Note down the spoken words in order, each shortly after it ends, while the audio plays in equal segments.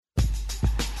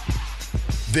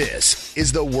This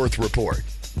is the Worth Report.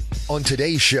 On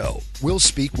today's show, we'll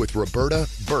speak with Roberta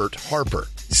Bert Harper,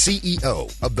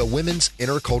 CEO of the Women's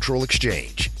Intercultural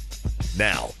Exchange.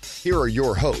 Now, here are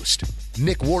your hosts,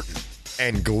 Nick Wharton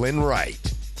and Glenn Wright.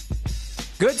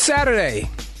 Good Saturday.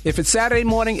 If it's Saturday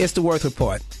morning, it's the Worth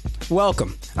Report.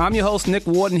 Welcome. I'm your host, Nick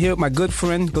Wharton, here with my good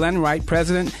friend, Glenn Wright,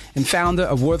 president and founder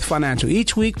of Worth Financial.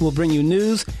 Each week, we'll bring you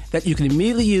news that you can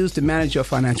immediately use to manage your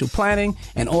financial planning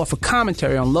and offer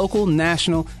commentary on local,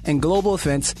 national, and global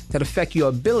events that affect your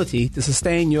ability to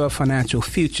sustain your financial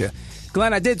future.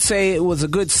 Glenn, I did say it was a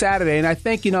good Saturday, and I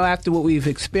think, after what we've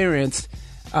experienced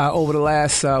over the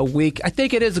last week, I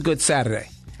think it is a good Saturday.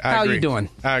 How are you doing?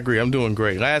 I agree. I'm doing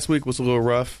great. Last week was a little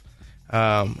rough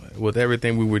with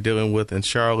everything we were dealing with in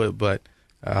Charlotte, but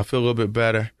I feel a little bit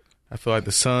better. I feel like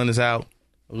the sun is out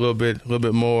a little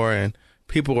bit more, and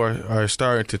people are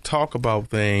starting to talk about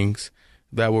things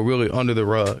that were really under the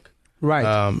rug. Right.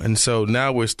 And so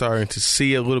now we're starting to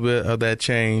see a little bit of that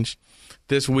change.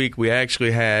 This week we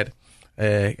actually had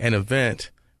an event,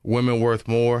 Women Worth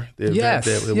More, the event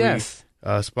that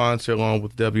we sponsor along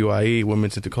with WIE,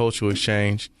 Women's Intercultural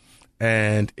Exchange.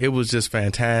 And it was just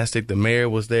fantastic. The mayor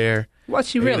was there. Was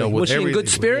she really? Was she in good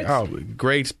spirits? Oh,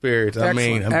 great spirits.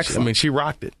 Excellent. I mean, she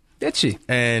rocked it. Did she?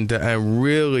 And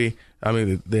really,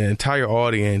 the entire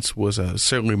audience was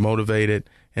certainly motivated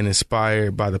and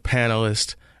inspired by the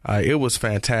panelists. It was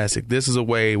fantastic. This is a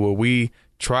way where we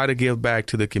try to give back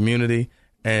to the community,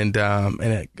 and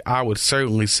I would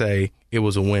certainly say it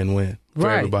was a win-win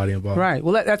for everybody involved. Right.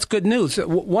 Well, that's good news.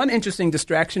 One interesting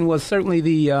distraction was certainly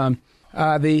the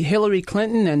Hillary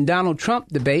Clinton and Donald Trump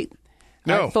debate.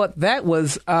 No. I thought that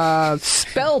was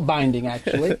spellbinding,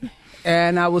 actually.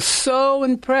 And I was so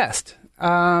impressed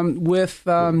with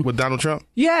Donald Trump?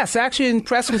 Yes, actually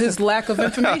impressed with his lack of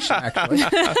information, actually.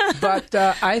 But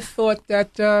I thought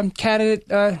that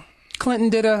candidate Clinton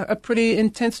did a pretty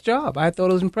intense job. I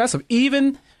thought it was impressive.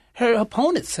 Even her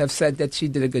opponents have said that she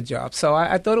did a good job. So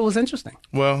I thought it was interesting.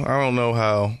 Well, I don't know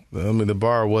how. The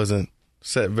bar wasn't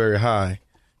set very high.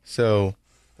 So,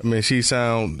 she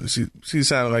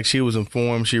sounded like she was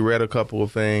informed. She read a couple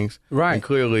of things. Right. And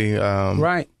clearly,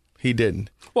 he didn't.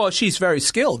 Well, she's very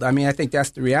skilled. I think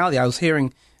that's the reality. I was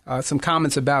hearing some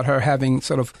comments about her having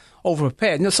sort of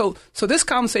overprepared. So this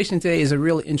conversation today is a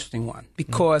really interesting one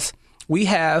because we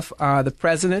have the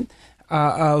president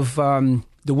of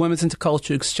the Women's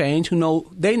Intercultural Exchange, who know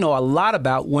a lot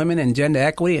about women and gender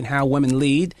equity and how women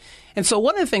lead. And so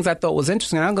one of the things I thought was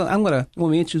interesting, and I'm going to,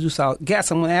 when we introduce our guest,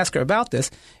 I'm going to ask her about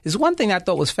this, is one thing I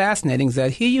thought was fascinating is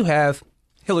that here you have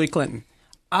Hillary Clinton,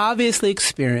 obviously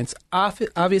experienced,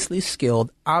 obviously skilled,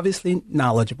 obviously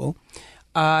knowledgeable,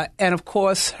 and of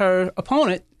course her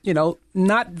opponent,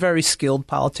 not very skilled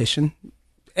politician,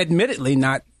 admittedly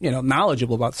not,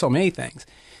 knowledgeable about so many things.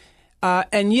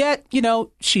 And yet,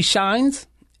 she shines,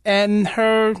 and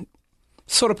her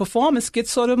sort of performance gets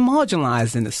sort of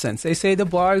marginalized in a sense. They say the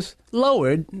bar's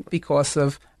lowered because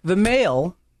of the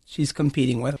male she's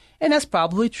competing with. And that's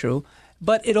probably true.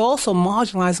 But it also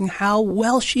marginalizing how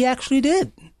well she actually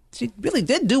did. She really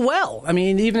did do well.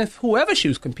 Even if whoever she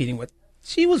was competing with,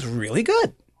 she was really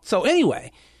good. So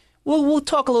anyway, we'll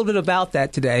talk a little bit about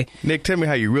that today. Nick, tell me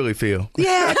how you really feel.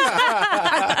 Yeah.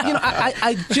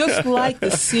 I just like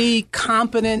to see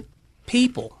competent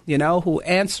people, who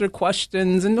answer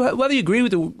questions, and whether you agree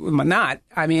with them or not.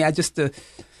 I just, the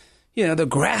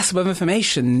grasp of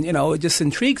information, it just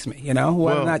intrigues me,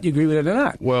 whether or not you agree with it or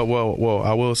not. Well,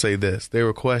 I will say this. There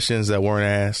were questions that weren't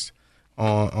asked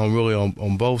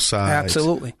on both sides.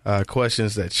 Absolutely.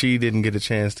 Questions that she didn't get a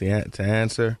chance to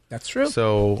answer. That's true.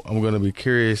 So I'm going to be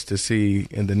curious to see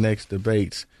in the next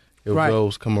debates if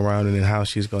those come around and then how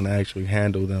she's going to actually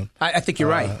handle them. I think you're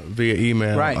right. Via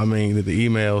email. Right. The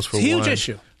emails for it's a huge one.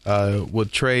 issue.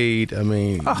 With trade,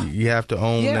 you have to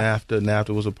own NAFTA.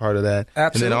 NAFTA was a part of that.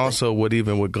 Absolutely. And then also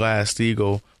with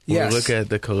Glass-Steagall, when we look at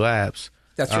the collapse,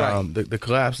 that's right. The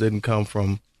collapse didn't come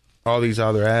from all these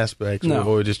other aspects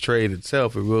or just trade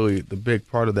itself. It really, the big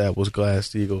part of that was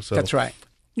Glass-Steagall. So that's right.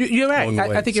 You're right.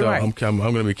 I think you're right. I'm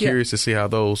going to be curious to see how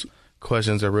those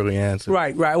questions are really answered.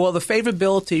 Right. Well, the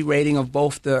favorability rating of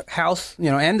both the House,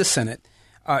 and the Senate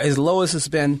is low as it's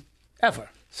been ever.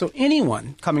 So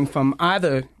anyone coming from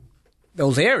either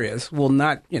those areas will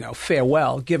not, fare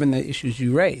well given the issues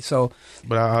you raise. So,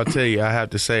 but I'll tell you, I have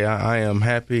to say, I am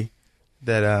happy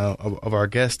that of our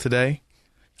guest today.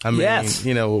 Yes.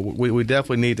 We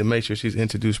definitely need to make sure she's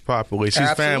introduced properly.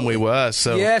 She's family with us.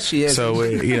 So, yeah, she is. So,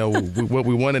 what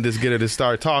we wanted is get her to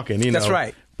start talking, That's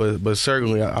right. But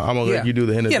certainly, I'm going to let you do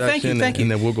the introduction, thank you.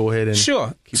 And then we'll go ahead and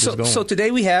keep this going. So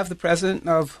today we have the president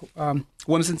of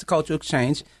Women's Intercultural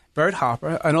Exchange, Bert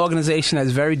Harper, an organization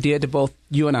that's very dear to both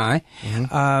you and I.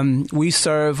 We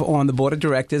serve on the board of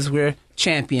directors. We're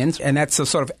champions, and that's a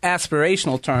sort of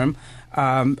aspirational term,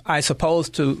 I suppose,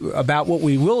 about what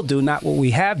we will do, not what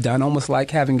we have done, almost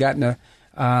like having gotten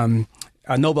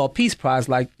a Nobel Peace Prize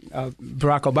like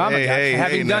Barack Obama got,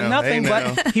 having done nothing,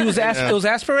 but he was it was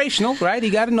aspirational, right? He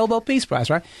got a Nobel Peace Prize,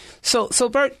 right? So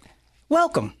Bert,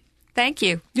 welcome. Thank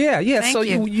you. Yeah. Thank So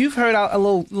you. You've heard a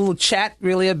little chat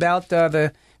really about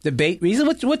the debate reason.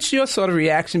 What's your sort of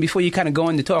reaction before you kind of go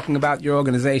into talking about your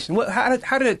organization?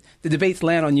 How did the debates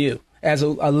land on you as a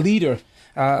leader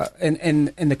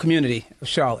in the community of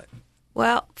Charlotte?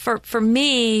 Well, for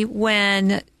me,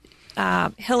 when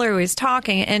Hillary was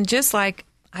talking, and just like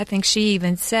I think she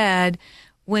even said,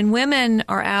 when women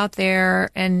are out there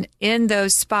and in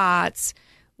those spots,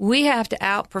 we have to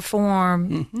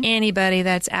outperform anybody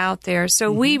that's out there.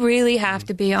 So we really have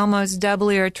to be almost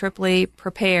doubly or triply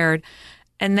prepared.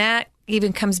 And that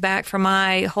even comes back from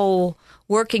my whole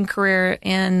working career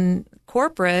in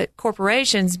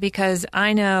corporations, because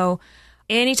I know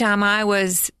anytime I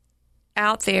was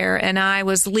out there and I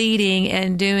was leading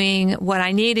and doing what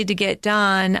I needed to get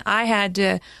done, I had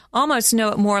to almost know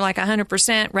it more like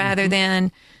 100% rather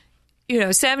than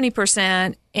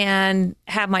 70% and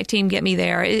have my team get me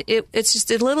there. It's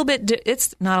just a little bit.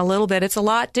 It's not a little bit. It's a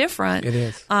lot different. It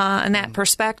is in that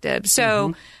perspective.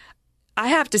 So I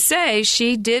have to say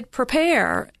she did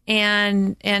prepare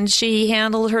and she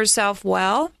handled herself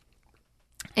well.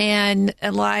 And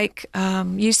like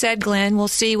you said, Glenn, we'll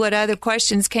see what other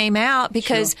questions came out,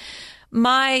 because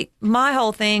my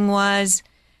whole thing was,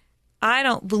 I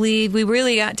don't believe we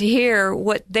really got to hear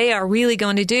what they are really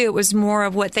going to do. It was more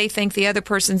of what they think the other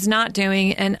person's not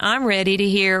doing. And I'm ready to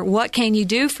hear, what can you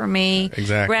do for me?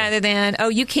 Exactly. Rather than, oh,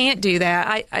 you can't do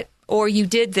that. Or you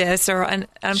did this, or I'm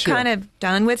kind of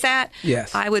done with that.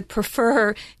 Yes. I would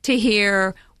prefer to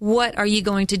hear, what are you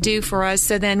going to do for us?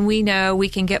 So then we know we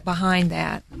can get behind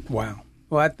that. Wow.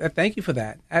 Well, I thank you for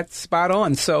that. That's spot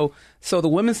on. So the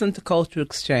Women's Intercultural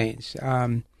Exchange,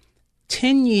 10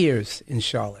 years in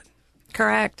Charlotte.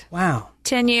 Correct. Wow.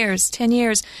 10 years. And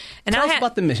Tell us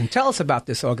about the mission. Tell us about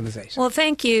this organization. Well,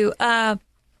 thank you. I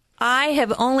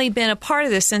have only been a part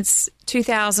of this since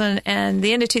 2000 and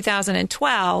the end of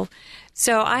 2012.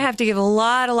 So I have to give a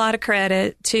lot of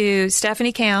credit to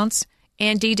Stephanie Counts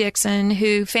and Dee Dixon,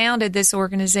 who founded this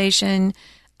organization.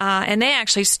 And they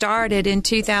actually started in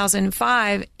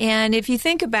 2005. And if you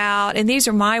think about, and these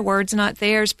are my words, not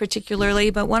theirs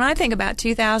particularly, but when I think about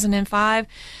 2005,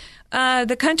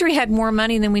 the country had more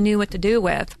money than we knew what to do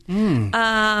with.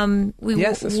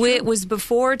 Yes, that's true. It was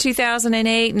before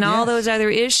 2008 and all those other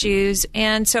issues.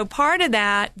 And so part of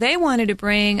that, they wanted to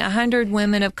bring 100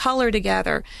 women of color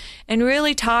together and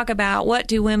really talk about, what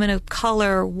do women of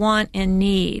color want and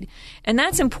need. And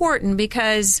that's important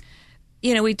because,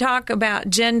 we talk about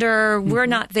gender. We're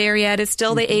not there yet. It's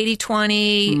still the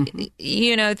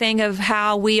 80-20, thing of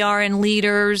how we are in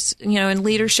leaders, in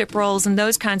leadership roles and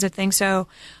those kinds of things. So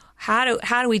how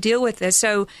do we deal with this?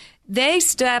 So they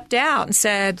stepped out and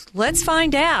said, let's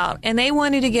find out. And they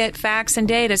wanted to get facts and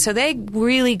data. So they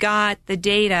really got the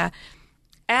data.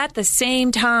 At the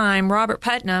same time, Robert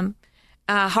Putnam,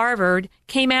 Harvard,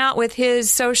 came out with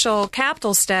his social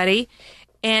capital study,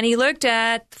 and he looked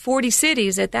at 40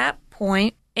 cities at that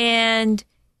point, and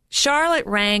Charlotte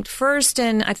ranked first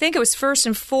and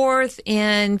fourth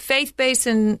in faith-based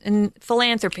and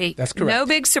philanthropy. That's correct. No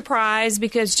big surprise,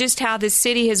 because just how this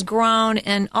city has grown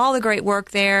and all the great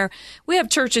work there. We have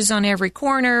churches on every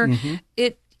corner.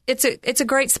 It's a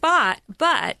great spot,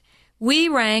 but we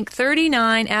rank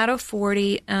 39 out of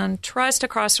 40 on trust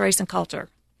across race and culture.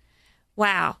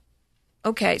 Wow.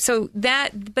 Okay, so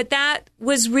that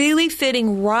was really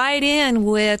fitting right in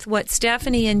with what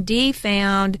Stephanie and Dee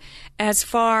found as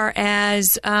far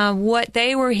as what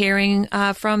they were hearing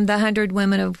from the 100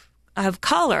 women of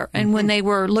color, and when they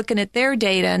were looking at their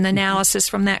data and the analysis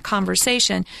from that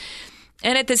conversation.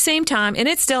 And at the same time, and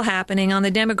it's still happening on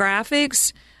the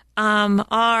demographics,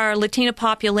 our Latina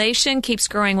population keeps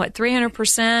growing,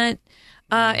 300%?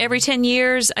 Every 10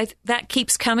 years, that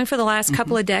keeps coming for the last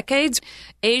couple of decades.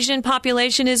 Asian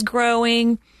population is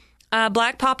growing.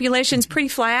 Black population's pretty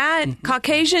flat.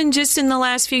 Caucasian, just in the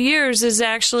last few years, is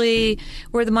actually,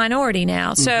 we're the minority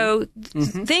now. So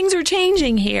things are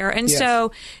changing here. And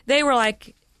so they were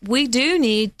like, we do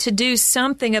need to do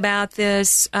something about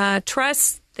this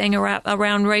trust thing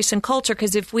around race and culture,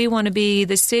 because if we want to be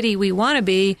the city we want to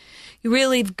be, you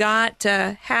really have got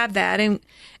to have that.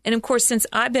 And of course, since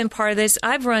I've been part of this,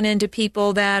 I've run into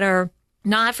people that are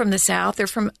not from the South. They're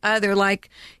from other, like,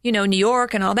 New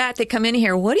York and all that. They come in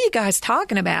here. What are you guys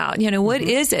talking about? What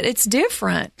is it? It's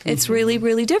different. It's really,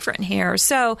 really different here.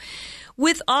 So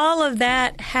with all of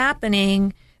that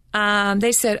happening,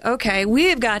 they said, okay,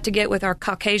 we've got to get with our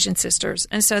Caucasian sisters.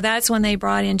 And so that's when they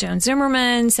brought in Joan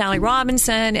Zimmerman, Sally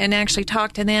Robinson, and actually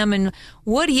talked to them. And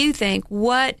what do you think?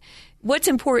 What's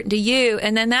important to you?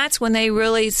 And then that's when they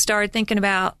really started thinking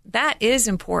about that is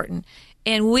important.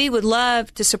 And we would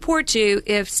love to support you.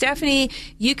 If Stephanie,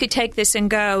 you could take this and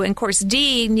go. And of course,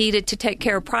 Dee needed to take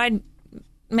care of Pride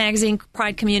Magazine,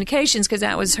 Pride Communications, because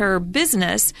that was her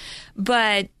business.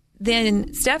 But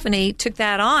then Stephanie took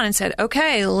that on and said,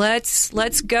 okay, let's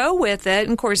go with it.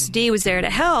 And of course, Dee was there to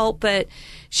help, but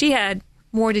she had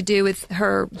more to do with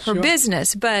her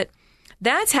business. But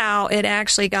that's how it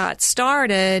actually got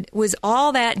started, was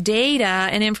all that data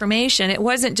and information. It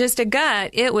wasn't just a gut.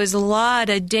 It was a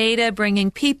lot of data, bringing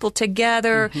people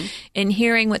together and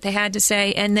hearing what they had to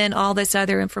say, and then all this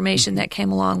other information that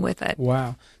came along with it.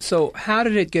 Wow. So how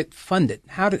did it get funded?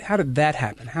 How did that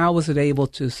happen? How was it able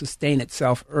to sustain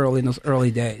itself in those early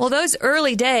days? Well, those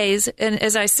early days, and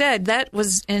as I said, that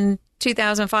was in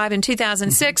 2005 and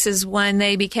 2006 is when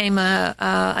they became a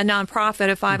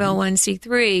nonprofit, a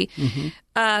 501c3.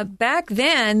 Back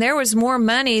then, there was more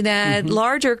money that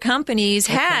larger companies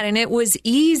had, and it was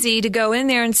easy to go in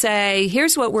there and say,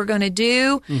 "Here's what we're going to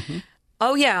do."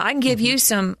 Oh yeah, I can give you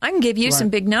some. I can give you some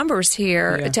big numbers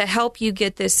here to help you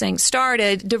get this thing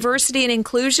started. Diversity and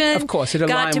inclusion. Of course, it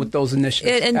aligned with those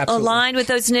initiatives. It aligned with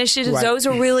those initiatives. Right. Those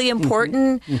are really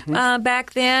important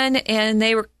back then, and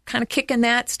they were kind of kicking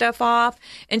that stuff off.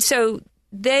 And so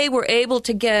they were able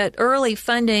to get early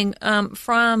funding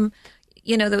from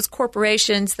those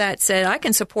corporations that said, I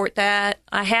can support that.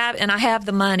 I have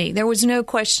the money. There was no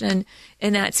question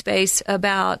in that space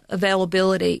about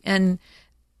availability, and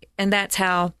that's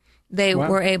how they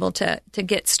were able to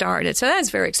get started. So that's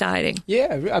very exciting.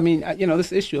 Yeah, I mean,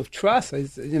 this issue of trust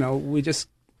is, we just,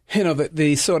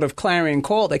 the sort of clarion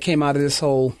call that came out of this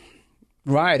whole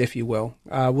riot, if you will,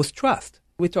 was trust.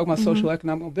 We're talking about social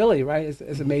economic mobility, right,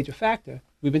 as a major factor.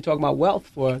 We've been talking about wealth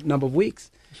for a number of weeks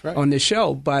on this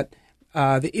show, but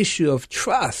the issue of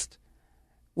trust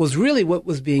was really what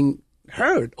was being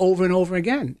heard over and over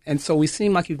again. And so we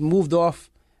seem like you've moved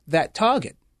off that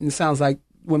target. And it sounds like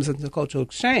Women's Intercultural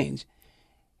Exchange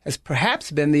has perhaps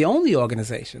been the only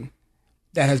organization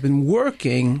that has been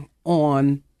working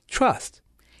on trust.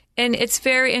 And it's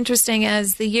very interesting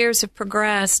as the years have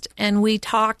progressed and we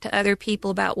talk to other people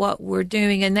about what we're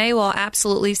doing, and they will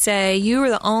absolutely say, you are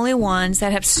the only ones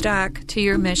that have stuck to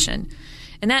your mission.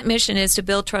 And that mission is to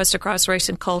build trust across race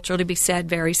and culture, to be said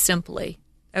very simply.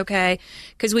 Okay?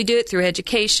 Because we do it through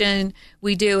education.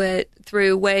 We do it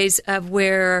through ways of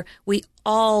where we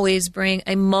always bring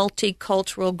a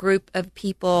multicultural group of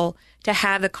people to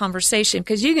have the conversation.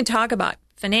 Because you can talk about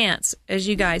finance, as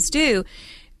you guys do,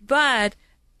 but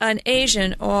an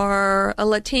Asian or a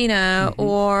Latina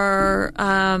or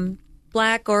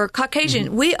Black or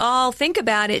Caucasian, we all think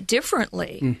about it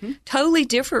differently, totally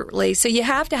differently. So you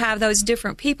have to have those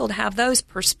different people to have those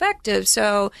perspectives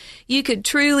so you could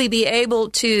truly be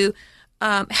able to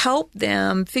help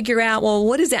them figure out, well,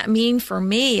 what does that mean for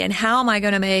me and how am I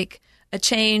going to make a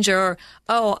change? Or,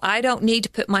 oh, I don't need to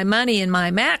put my money in my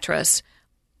mattress.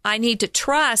 I need to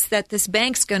trust that this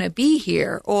bank's going to be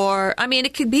here. Or, I mean,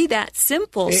 it could be that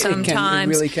simple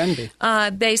sometimes. It really can be.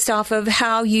 Based off of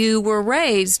how you were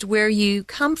raised, where you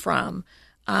come from,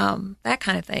 that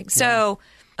kind of thing. So,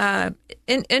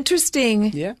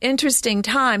 interesting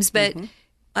times. But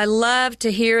I love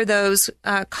to hear those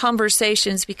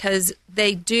conversations because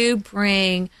they do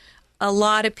bring a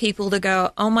lot of people to go,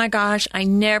 oh my gosh, I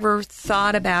never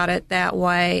thought about it that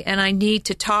way, and I need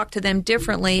to talk to them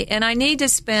differently, and I need to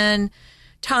spend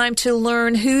time to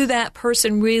learn who that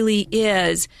person really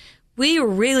is. We are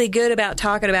really good about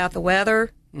talking about the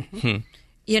weather, and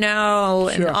all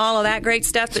of that great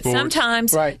stuff, but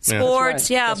sometimes sports,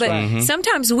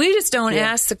 sometimes we just don't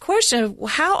ask the question of,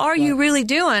 how are you really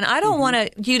doing? I don't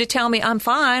want you to tell me I'm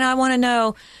fine. I want to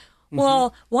know,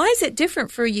 well, why is it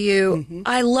different for you?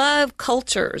 I love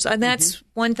cultures, and that's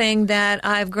one thing that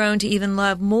I've grown to even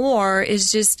love more is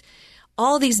just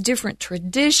all these different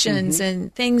traditions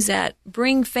and things that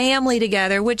bring family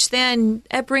together, which then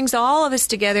it brings all of us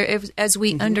together as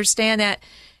we understand that,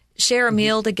 share a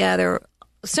meal together.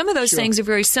 Some of those things are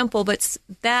very simple, but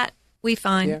that we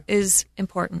find is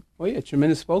important. Well, you're a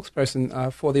tremendous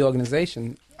spokesperson for the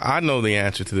organization. I know the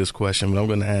answer to this question, but I'm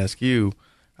going to ask you.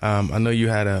 I know you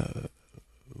had a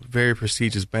very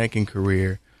prestigious banking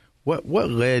career.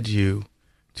 What led you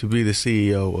to be the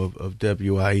CEO of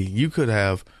WIE? You could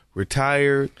have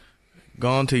retired,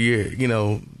 gone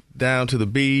to down to the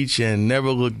beach and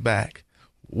never looked back.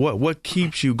 What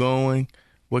keeps you going?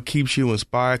 What keeps you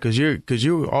inspired? Because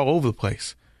you're all over the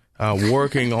place,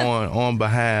 working on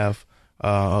behalf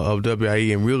of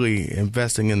WIE and really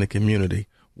investing in the community.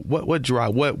 What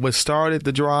started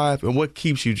the drive, and what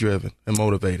keeps you driven and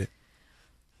motivated?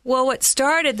 Well, what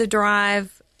started the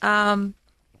drive kind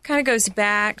of goes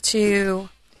back to,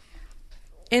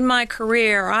 in my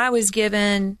career, I was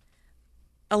given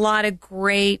a lot of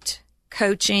great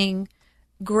coaching,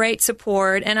 great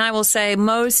support, and I will say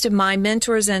most of my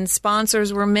mentors and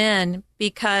sponsors were men,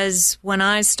 because when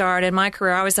I started my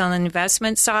career, I was on the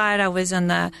investment side. I was on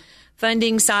the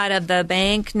funding side of the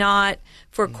bank, not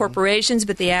for corporations,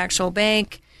 but the actual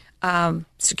bank,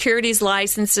 securities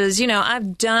licenses.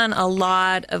 I've done a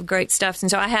lot of great stuff. And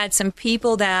so I had some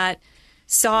people that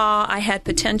saw I had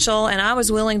potential and I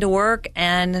was willing to work,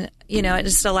 and, it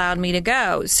just allowed me to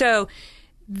go. So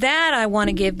that I want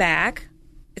to give back.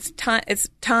 It's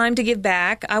time to give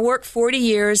back. I worked 40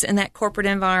 years in that corporate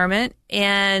environment,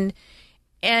 and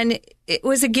it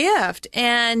was a gift.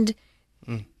 And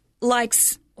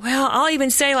I'll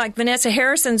even say like Vanessa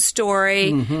Harrison's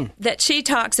story that she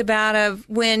talks about, of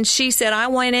when she said, I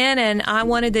went in and I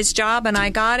wanted this job and I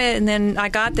got it, and then I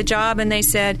got the job and they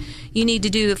said, you need to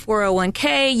do a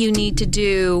 401k, you need to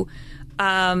do,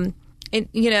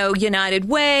 United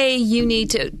Way, you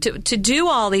need to do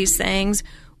all these things.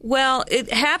 Well,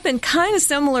 it happened kind of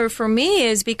similar for me,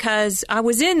 is because I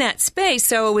was in that space,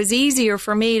 so it was easier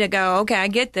for me to go, okay, I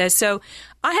get this. So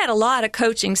I had a lot of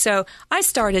coaching, so I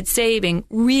started saving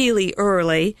really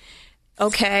early,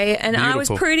 okay? And Beautiful. I was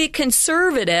pretty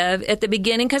conservative at the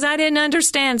beginning because I didn't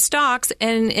understand stocks.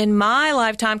 And in my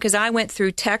lifetime, because I went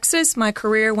through Texas, my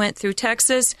career went through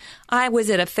Texas, I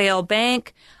was at a failed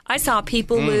bank. I saw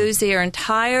people lose their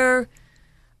entire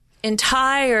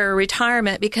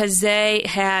retirement because they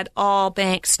had all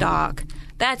bank stock.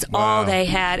 That's all they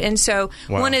had. And so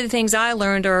one of the things I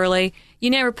learned early, you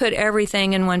never put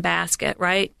everything in one basket,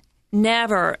 right?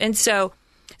 Never. And so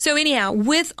anyhow,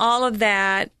 with all of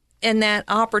that and that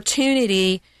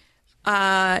opportunity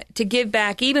to give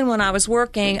back, even when I was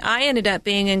working, I ended up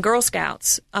being in Girl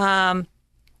Scouts.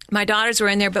 My daughters were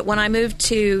in there, but when I moved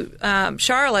to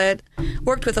Charlotte,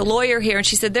 worked with a lawyer here, and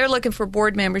she said, they're looking for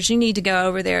board members. You need to go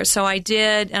over there. So I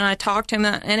did, and I talked to him,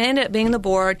 and ended up being the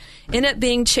board, ended up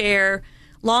being chair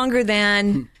longer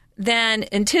than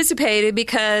anticipated,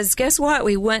 because guess what?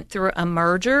 We went through a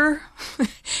merger,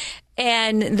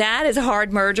 and that is a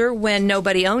hard merger when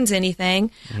nobody owns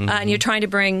anything, and you're trying to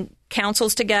bring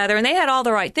councils together, and they had all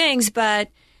the right things, but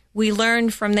we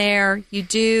learned from there, you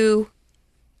do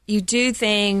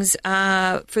things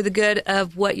for the good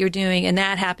of what you're doing, and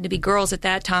that happened to be girls at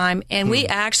that time. And we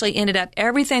actually ended up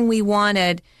everything we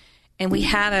wanted, and we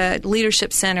had a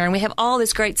leadership center, and we have all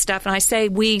this great stuff. And I say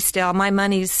we still, my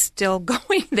money's still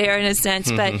going there in a sense,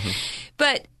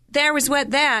 but there was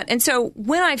that. And so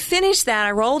when I finished that,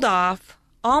 I rolled off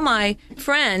all my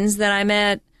friends that I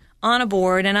met on a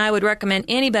board, and I would recommend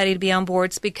anybody to be on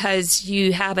boards because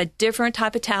you have a different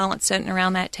type of talent sitting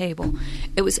around that table.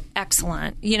 It was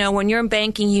excellent. When you're in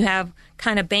banking, you have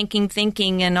kind of banking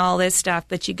thinking and all this stuff,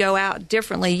 but you go out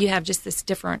differently. You have just this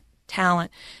different talent.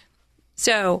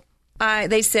 So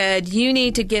they said, you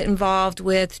need to get involved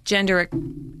with gender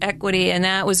equity, and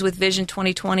that was with Vision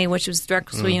 2020, which was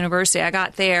Drexel University. I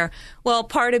got there. Well,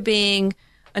 part of being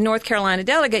a North Carolina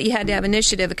delegate, you had to have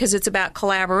initiative because it's about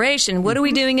collaboration. What are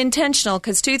we doing intentional?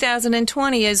 Because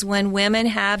 2020 is when women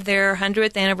have their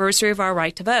 100th anniversary of our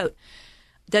right to vote.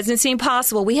 Doesn't seem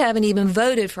possible. We haven't even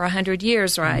voted for 100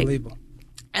 years, right? Unbelievable.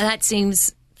 And that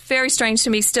seems very strange to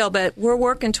me still, but we're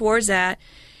working towards that.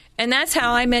 And that's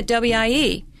how I met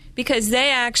WIE, because they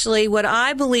actually, what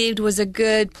I believed was a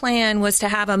good plan was to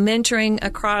have a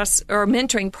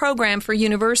mentoring program for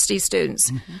university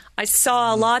students. I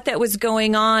saw a lot that was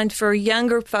going on for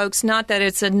younger folks, not that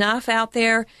it's enough out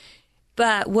there,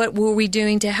 but what were we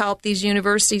doing to help these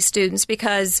university students?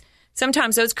 Because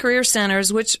sometimes those career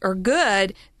centers, which are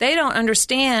good, they don't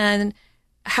understand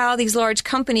how these large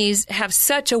companies have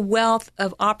such a wealth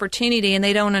of opportunity, and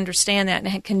they don't understand that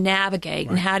and can navigate.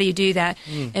 Right. And how do you do that?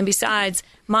 And besides,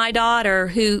 my daughter,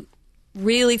 who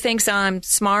really thinks I'm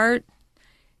smart,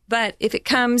 but if it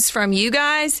comes from you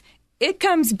guys, it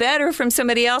comes better from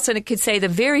somebody else, and it could say the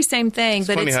very same thing.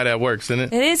 It's funny how that works,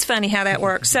 isn't it? It is funny how that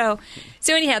works. So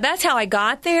anyhow, that's how I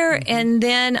got there. And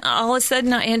then all of a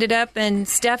sudden I ended up, and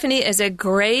Stephanie is a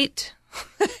great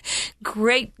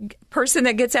person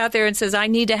that gets out there and says, I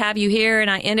need to have you here. And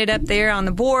I ended up there on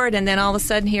the board. And then all of a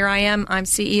sudden, here I am. I'm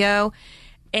CEO.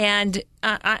 And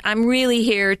I'm really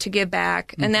here to give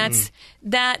back. And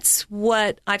that's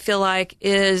what I feel like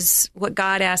is what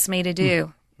God asked me to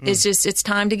do. It's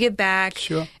time to give back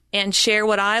and share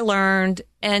what I learned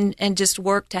and just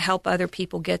work to help other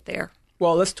people get there.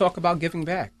 Well, let's talk about giving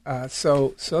back.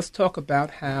 So let's talk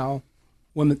about how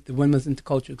the Women's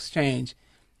Intercultural Exchange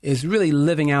is really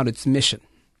living out its mission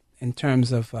in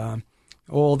terms of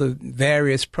all the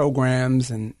various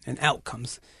programs and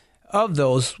outcomes of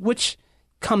those, which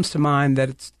comes to mind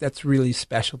that's really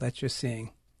special that you're seeing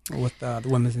with the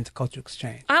Women's Intercultural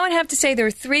Exchange? I would have to say there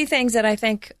are three things that I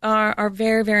think are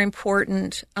very, very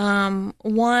important.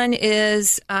 One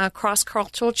is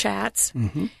cross-cultural chats,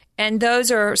 and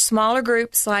those are smaller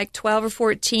groups, like 12 or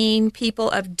 14 people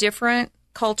of different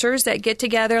cultures that get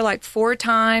together like 4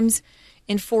 times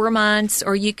in 4 months,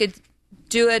 or you could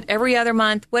do it every other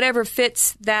month, whatever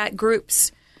fits that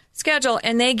group's schedule,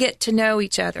 and they get to know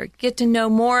each other, get to know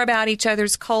more about each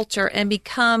other's culture, and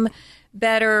become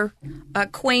better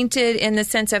acquainted in the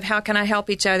sense of how can I help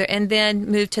each other, and then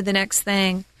move to the next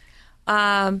thing.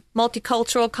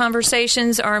 Multicultural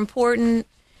conversations are important,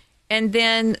 and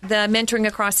then the Mentoring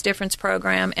Across Difference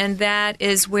program, and that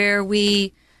is where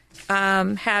we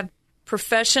have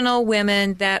professional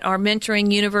women that are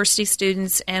mentoring university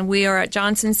students, and we are at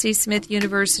Johnson C. Smith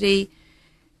University,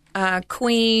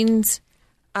 Queens,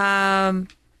 and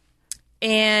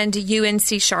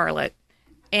UNC Charlotte.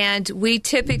 And we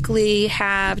typically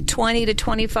have 20 to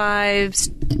 25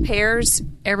 pairs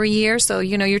every year. So,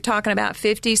 you're talking about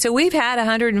 50. So we've had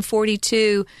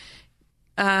 142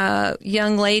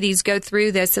 young ladies go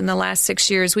through this in the last 6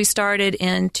 years. We started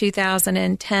in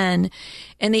 2010.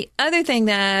 And the other thing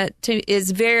that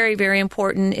is very, very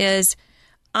important is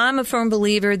I'm a firm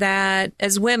believer that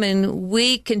as women,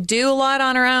 we can do a lot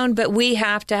on our own, but we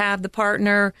have to have the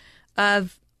partner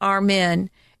of our men.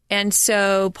 And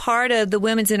so part of the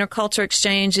Women's Intercultural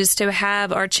Exchange is to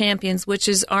have our champions, which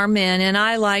is our men. And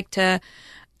I like to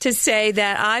say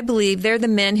that I believe they're the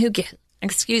men who get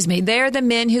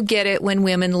it when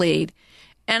women lead.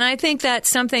 And I think that's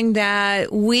something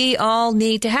that we all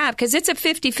need to have, because it's a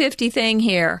 50-50 thing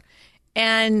here.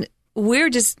 And we're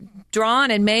just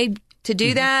drawn and made to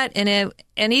do that. And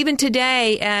even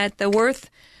today at the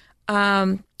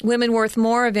Women Worth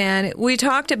More event, we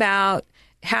talked about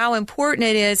how important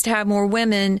it is to have more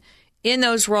women in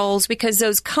those roles, because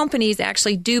those companies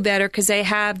actually do better because they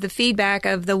have the feedback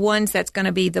of the ones that's going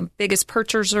to be the biggest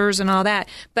purchasers and all that.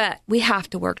 But we have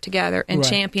to work together, and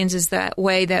Champions is that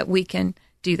way that we can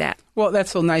do that. Well, that's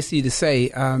so nice of you to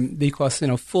say, because,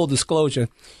 full disclosure,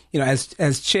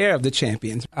 as chair of the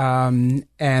Champions, and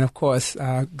of course,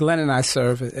 Glenn and I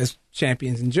serve as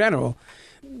champions in general,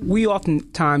 we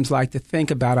oftentimes like to think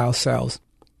about ourselves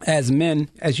as men,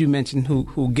 as you mentioned,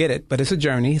 who get it, but it's a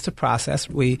journey, it's a process.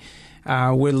 We're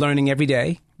learning every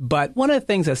day. But one of the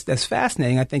things that's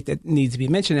fascinating, I think, that needs to be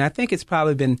mentioned, and I think it's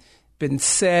probably been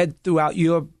said throughout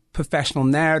your professional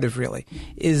narrative, really,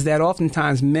 is that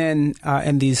oftentimes men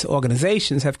in these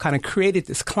organizations have kind of created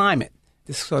this climate,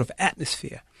 this sort of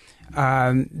atmosphere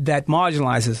that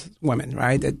marginalizes women,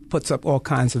 right? That puts up all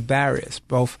kinds of barriers,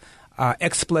 both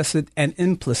explicit and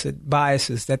implicit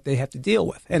biases that they have to deal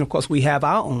with. And, of course, we have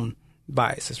our own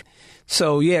biases.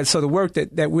 So the work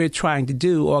that we're trying to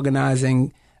do,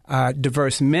 organizing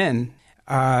diverse men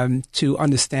to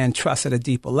understand trust at a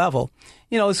deeper level,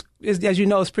 is, as you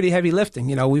know, it's pretty heavy lifting.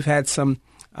 We've had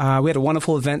we had a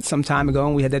wonderful event some time ago,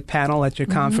 and we had that panel at your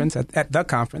conference, at the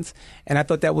conference, and I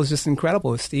thought that was just incredible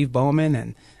with Steve Bowman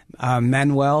and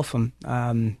Manuel from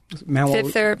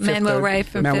Fifth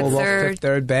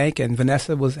Third Bank, and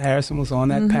Vanessa Harrison was on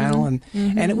that panel, and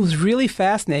it was really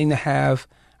fascinating to have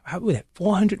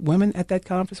 400 women at that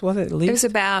conference. Was it at least? It was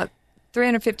about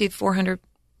 350 to 400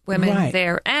 women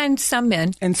there, and some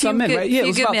men. And some men, right? Yeah, it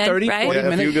was about 30, 40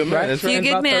 men. A few good men, that's right. Few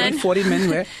good men. 30, 40 men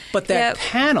there. But that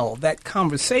panel, that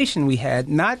conversation we had,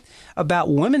 not about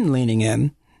women leaning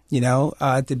in,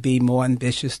 to be more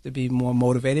ambitious, to be more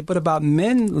motivated, but about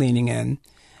men leaning in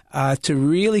to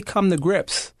really come to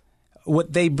grips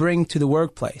what they bring to the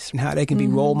workplace and how they can be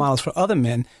role models for other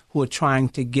men who are trying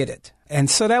to get it. And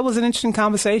so that was an interesting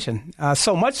conversation.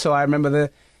 So much so, I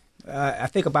remember I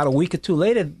think about a week or two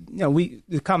later,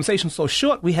 the conversation was so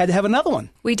short, we had to have another one.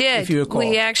 We did. If you recall.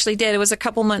 We actually did. It was a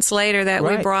couple months later that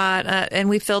we brought, and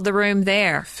we filled the room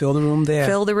there. Filled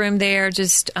the room there,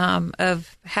 just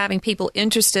of having people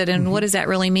interested in what does that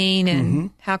really mean,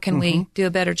 and how can we do a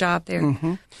better job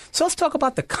there. So let's talk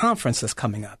about the conference that's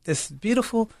coming up, this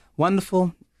beautiful,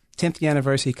 wonderful 10th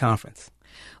anniversary conference.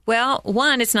 Well,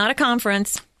 one, it's not a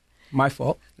conference. My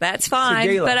fault. That's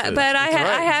fine, but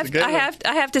I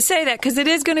have to say that because it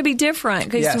is going to be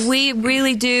different because we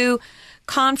really do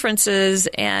conferences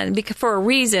and for a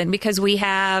reason, because we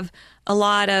have a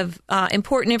lot of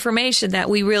important information that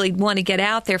we really want to get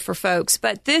out there for folks.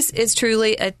 But this is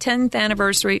truly a 10th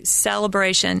anniversary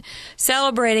celebration,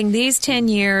 celebrating these 10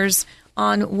 years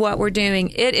on what we're doing.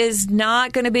 It is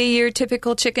not going to be your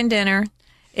typical chicken dinner.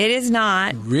 It is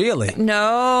not. Really?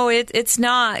 No, it's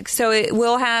not. So it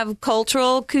will have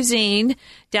cultural cuisine,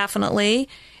 definitely.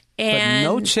 And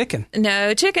but no chicken.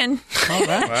 No chicken. Oh,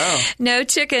 wow. No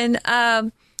chicken.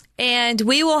 And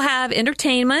we will have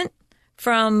entertainment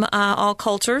from all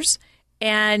cultures.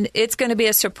 And it's going to be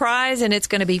a surprise, and it's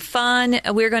going to be fun.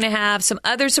 We're going to have some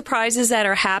other surprises that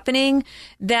are happening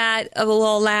that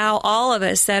will allow all of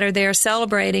us that are there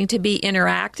celebrating to be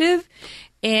interactive.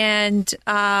 And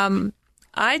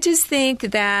I just think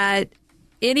that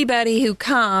anybody who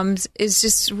comes is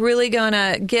just really going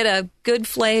to get a good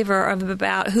flavor of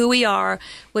about who we are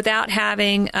without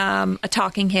having a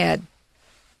talking head.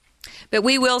 But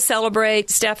we will celebrate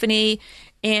Stephanie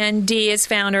and Dee as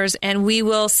founders, and we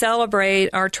will celebrate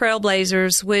our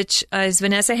trailblazers, which is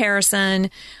Vanessa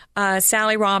Harrison,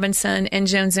 Sally Robinson, and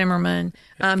Joan Zimmerman,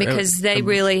 because they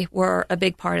really were a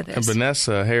big part of this. And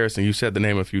Vanessa Harrison, you said the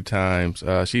name a few times.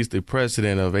 She's the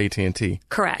president of AT&T.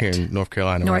 Correct. Here in North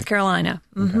Carolina. North Carolina.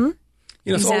 Mm-hmm. Okay.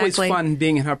 You know, it's always fun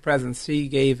being in her presence. She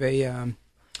gave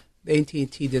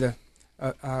AT&T did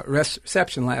a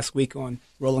reception last week on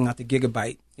rolling out the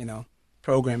Gigabyte,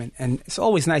 program. And it's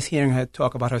always nice hearing her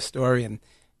talk about her story and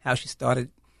how she started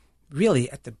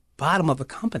really at the bottom of the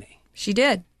company. She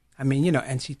did. I mean,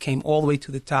 and she came all the way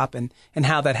to the top and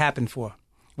how that happened for her.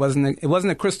 It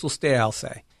wasn't a crystal stair, I'll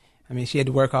say. I mean, she had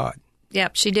to work hard.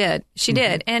 Yep, she did. She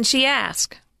did. And she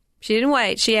asked. She didn't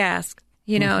wait. She asked.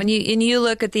 And you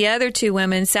look at the other two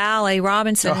women, Sally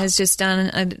Robinson has just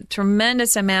done a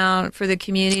tremendous amount for the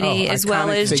community, as well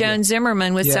as figure. Joan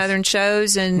Zimmerman with Southern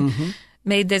Shows and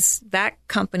made that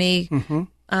company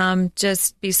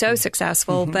just be so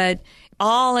successful. But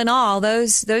all in all,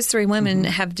 those three women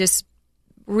have just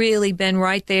really been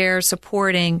right there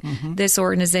supporting this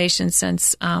organization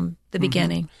since the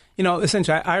beginning.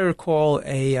 Essentially, I recall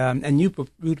and you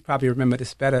would probably remember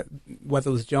this better, whether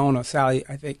it was Joan or Sally,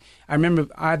 I think. I remember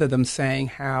either of them saying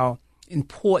how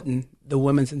important the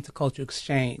Women's Intercultural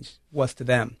Exchange was to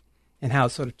them and how it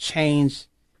sort of changed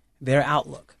their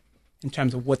outlook in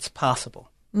terms of what's possible.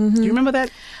 Do you remember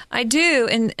that? I do,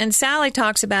 and Sally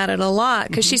talks about it a lot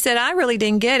because she said, I really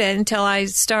didn't get it until I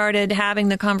started having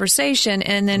the conversation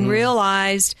and then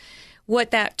realized what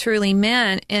that truly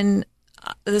meant. And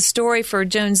the story for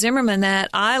Joan Zimmerman that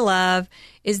I love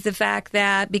is the fact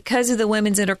that because of the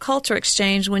Women's Intercultural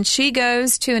Exchange, when she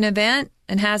goes to an event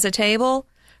and has a table,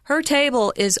 her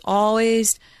table is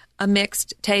always a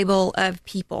mixed table of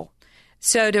people.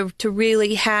 So to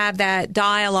really have that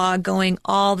dialogue going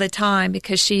all the time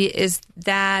because she is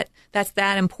that's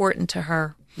that important to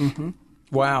her.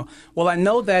 Wow. Well, I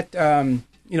know that,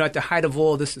 at the height of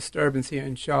all this disturbance here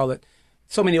in Charlotte,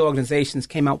 so many organizations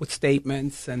came out with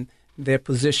statements and their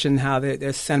position, how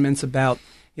their sentiments about,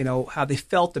 how they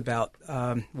felt about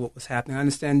what was happening. I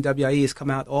understand WIE has come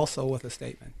out also with a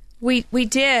statement. We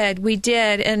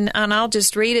did, and I'll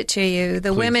just read it to you.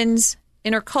 The Please. Women's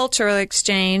Intercultural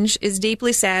Exchange is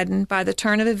deeply saddened by the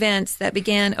turn of events that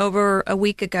began over a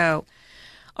week ago.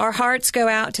 Our hearts go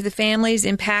out to the families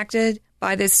impacted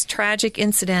by this tragic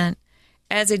incident.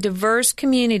 As a diverse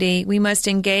community, we must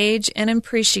engage and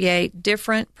appreciate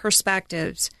different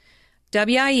perspectives.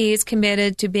 WIE is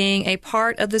committed to being a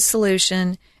part of the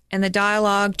solution and the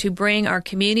dialogue to bring our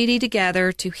community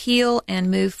together to heal and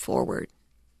move forward.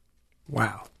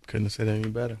 Wow. Couldn't have said any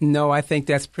better. No, I think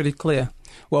that's pretty clear.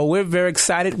 Well, we're very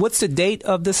excited. What's the date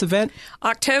of this event?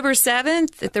 October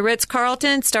 7th at the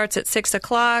Ritz-Carlton. Starts at 6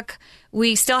 o'clock.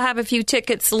 We still have a few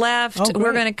tickets left. Oh,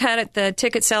 we're going to cut the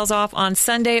ticket sales off on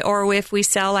Sunday or if we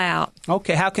sell out.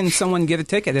 Okay. How can someone get a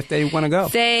ticket if they want to go?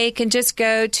 They can just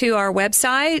go to our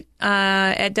website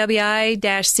at wi-ce.net.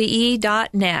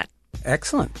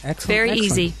 Excellent. Very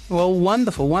easy. Well,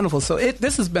 wonderful. So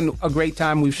this has been a great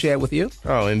time we've shared with you.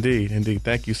 Oh, indeed.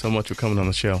 Thank you so much for coming on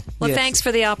the show. Well, Thanks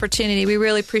for the opportunity. We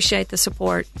really appreciate the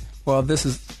support. Well, this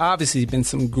has obviously been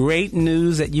some great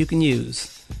news that you can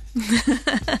use.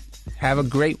 Have a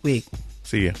great week.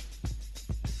 See ya.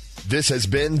 This has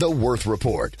been The Worth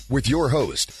Report with your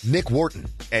host, Nick Wharton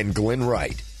and Glenn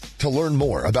Wright. To learn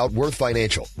more about Worth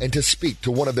Financial and to speak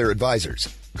to one of their advisors,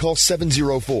 call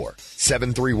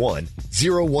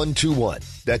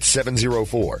 704-731-0121. That's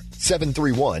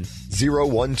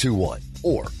 704-731-0121.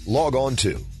 Or log on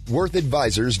to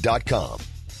worthadvisors.com.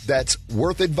 That's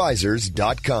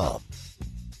worthadvisors.com.